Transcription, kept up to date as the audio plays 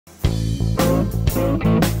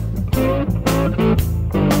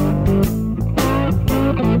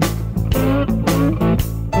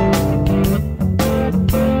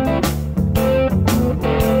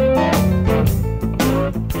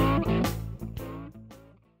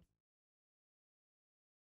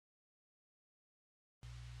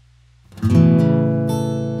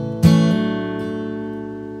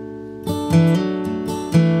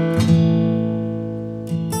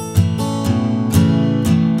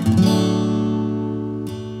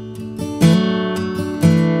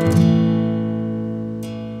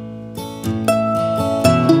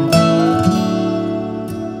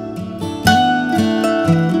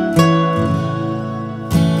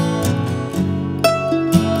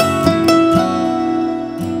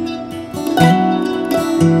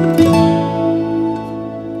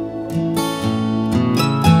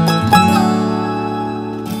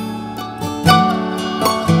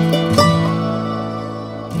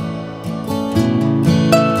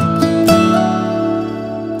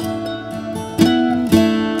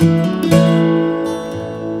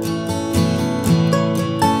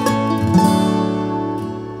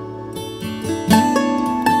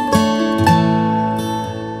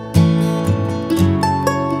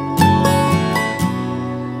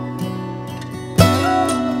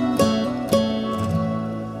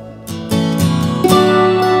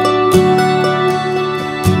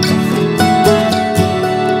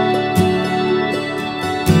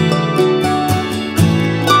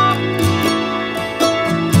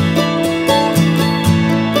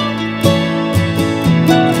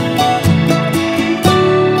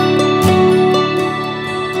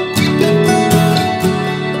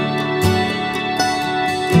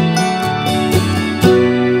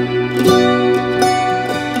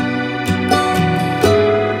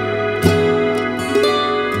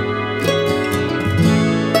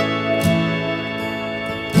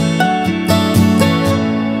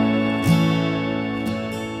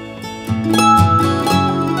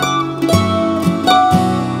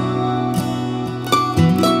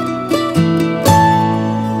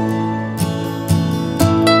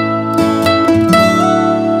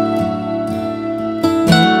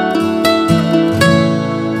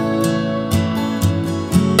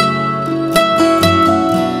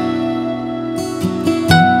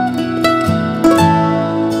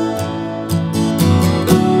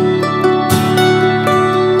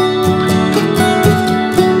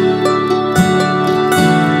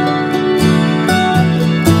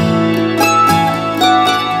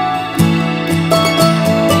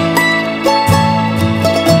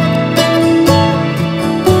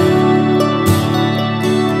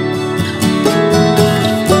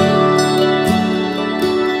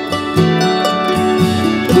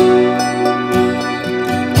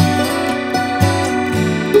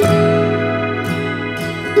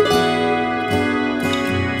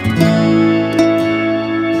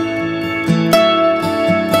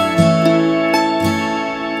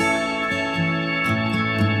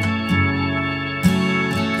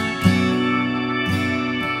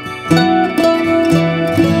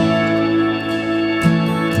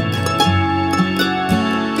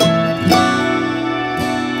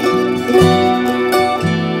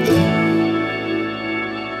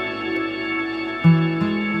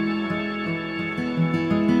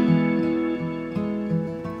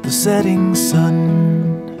setting sun,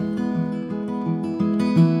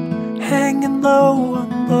 hanging low on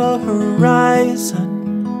the horizon.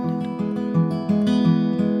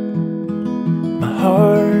 My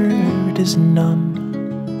heart is numb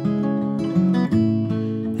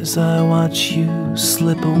as I watch you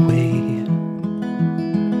slip away.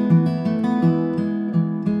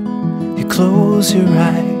 You close your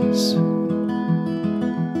eyes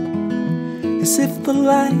as if the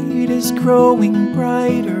light is growing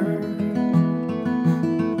brighter,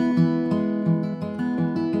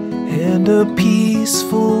 and a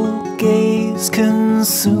peaceful gaze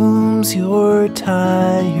consumes your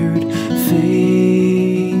tired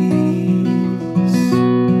face.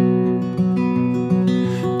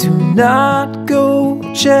 Do not go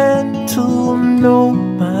gentle, no,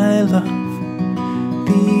 my love.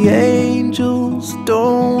 The angels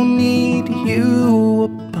don't need you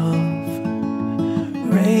above.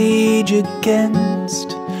 Rage against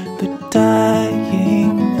the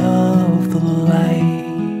dying of the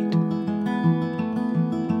light.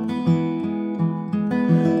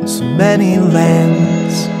 So many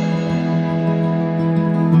lands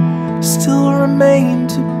still remain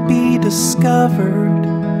to be discovered.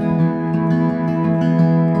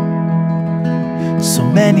 So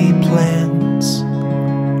many plans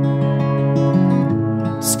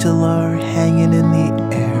still are hanging in the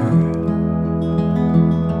air.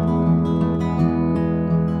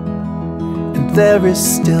 there is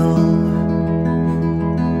still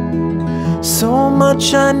so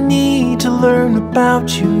much I need to learn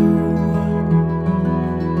about you.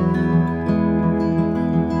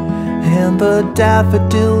 And the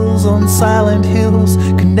daffodils on silent hills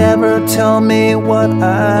can never tell me what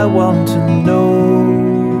I want to know.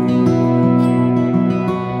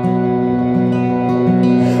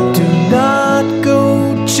 Do not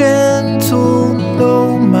go gentle,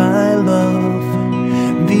 no, my love.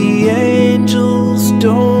 The angels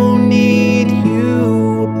don't need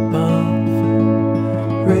you above.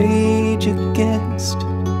 Rage against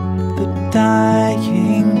the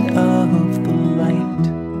dying of the light.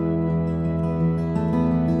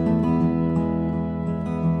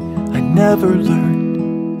 I never learned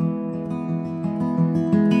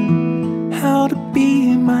how to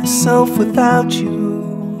be myself without you.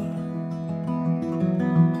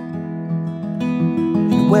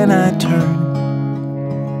 And when I turn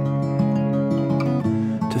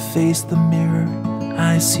to face the mirror,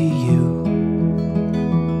 I see you.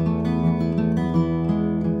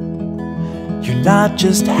 You're not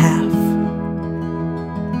just half,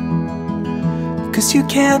 'cause you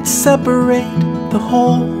can't separate the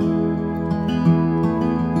whole.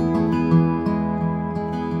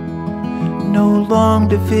 No long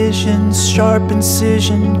division, sharp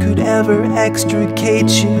incision could ever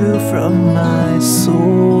extricate you from my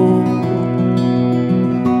soul.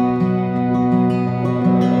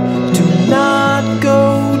 Do not go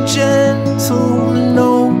gentle,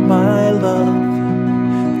 no, my love.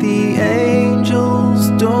 The angels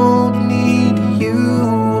don't need you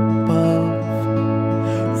above.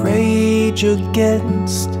 Rage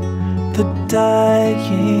against the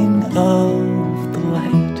dying of the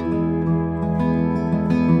light.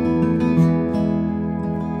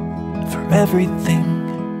 For everything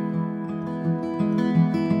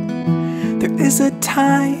there is a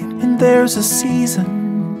time and there's a season.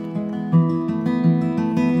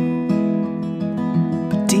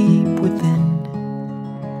 But deep within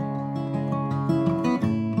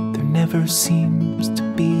there never seems to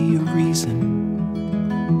be a reason.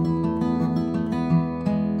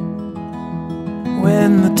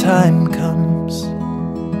 When the time comes,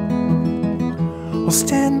 I'll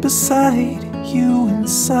stand beside you in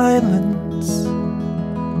silence.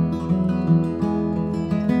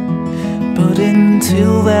 But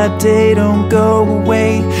until that day, don't go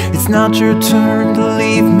away. It's not your turn to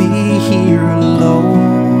leave me here alone.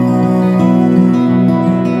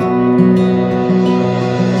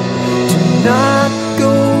 Do not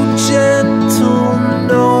go gentle,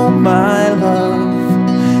 no, my love.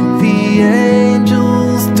 The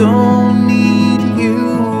angels don't need you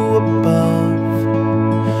above.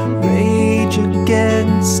 Rage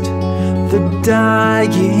against the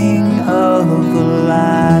dying of the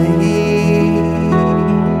light.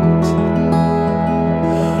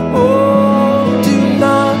 Oh, do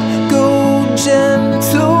not go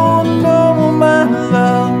gentle, no, my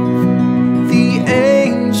love. The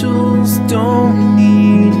angels don't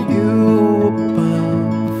need you above.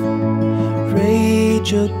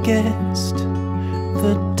 Rage against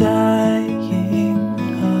the dying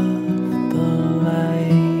of the light.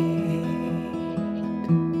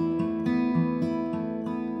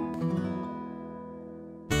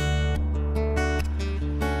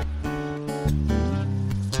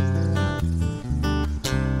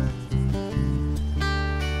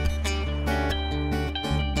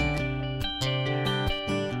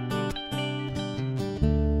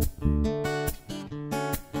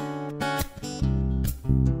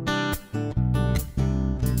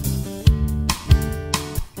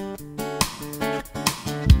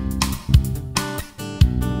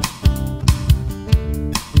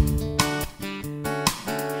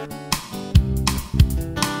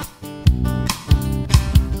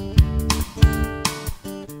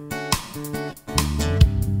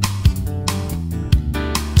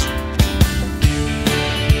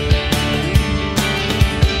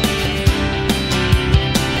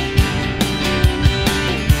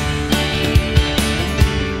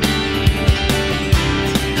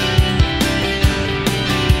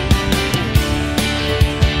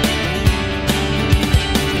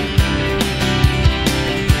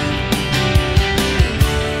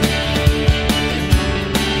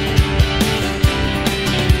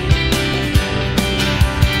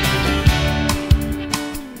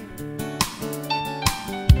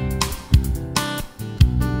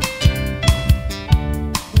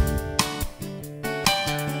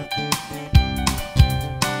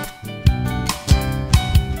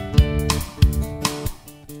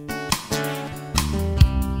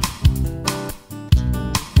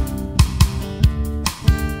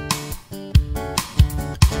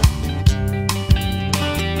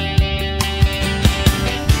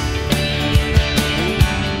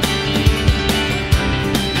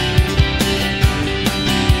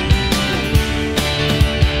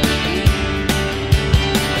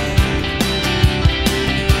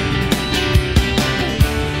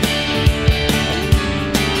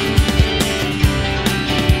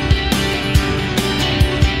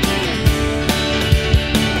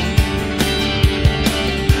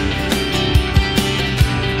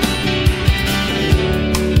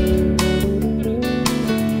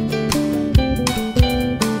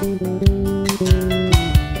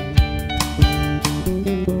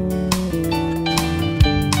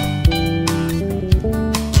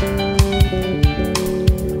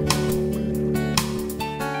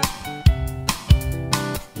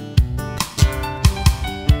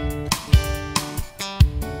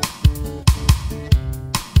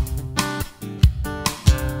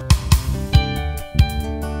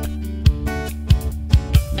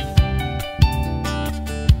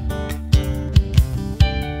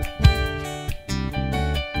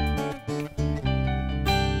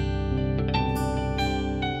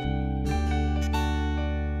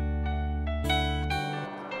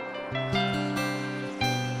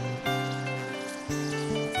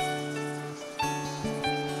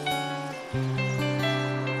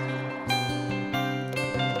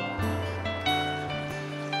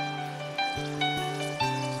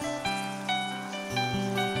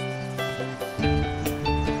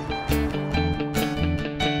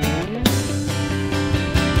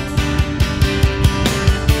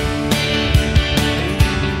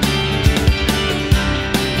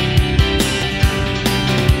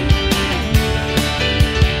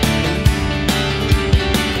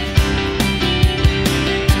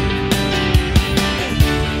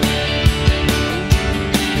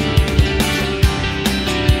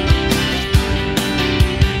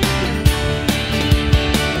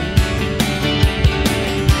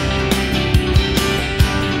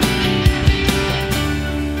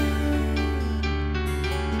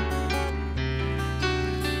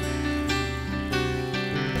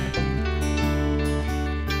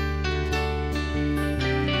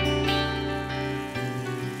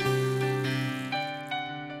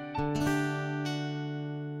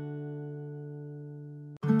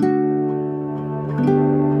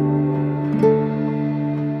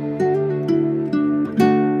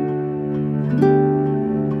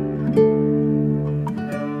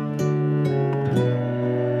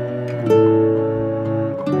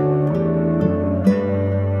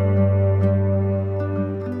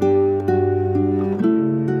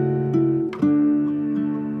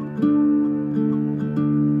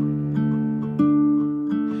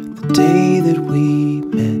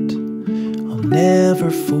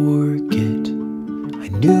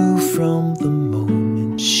 knew from the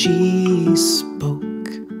moment she spoke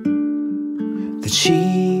that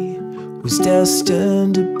she was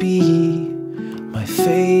destined to be my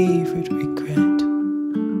favorite regret.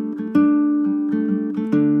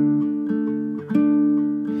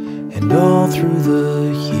 And all through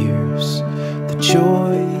the years, the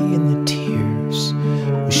joy and the tears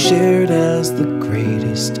we shared as the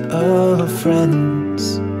greatest of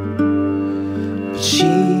friends. But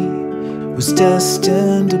she was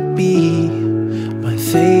destined to be my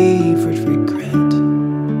favorite regret.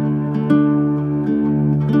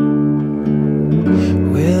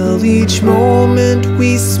 Well, each moment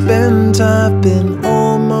we spent, I've been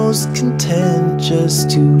almost content just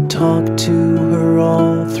to talk to her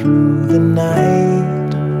all through the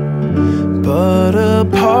night. But a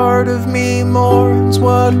part of me mourns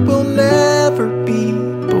what will never be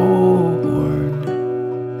born.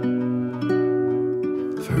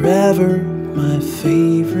 Forever my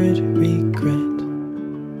favorite regret.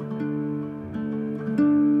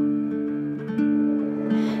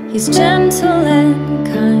 He's gentle and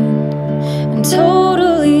kind and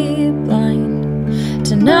totally blind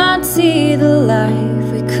to not see the life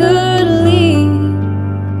we could lead.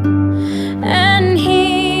 And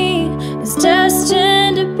he is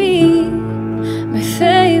destined to be my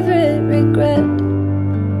favorite regret.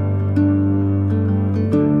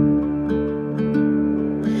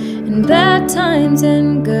 In bad times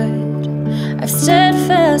and good, I've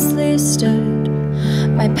steadfastly stood.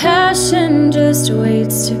 My passion just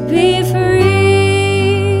waits to be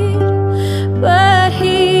freed. But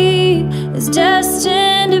he is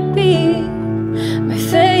destined to be my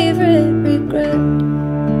favorite regret.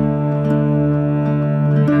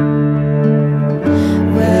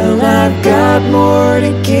 Well, I've got more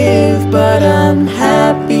to give, but I'm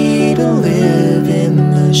happy to live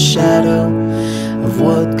in the shadow of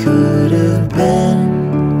what could have been.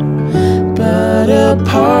 But a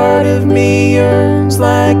part of me yearns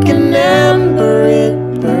like an ember, it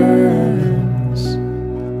burns.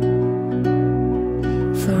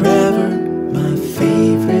 Forever my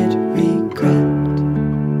favorite regret.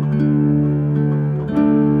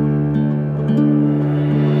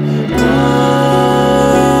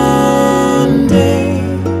 One day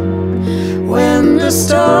when the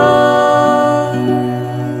stars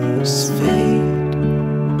fade,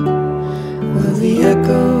 will the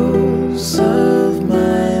echoes of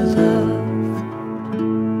my love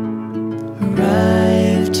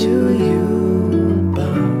arrive to you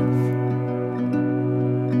above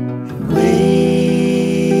and wake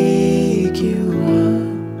you up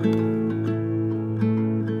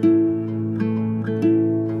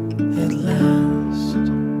at last.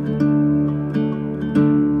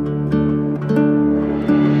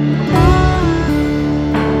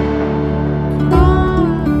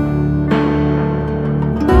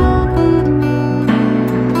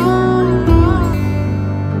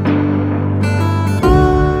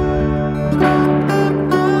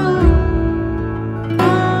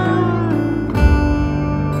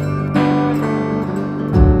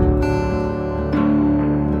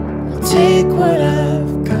 Take what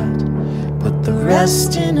I've got, put the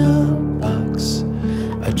rest in a box,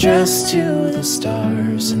 addressed to the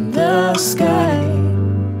stars in the sky.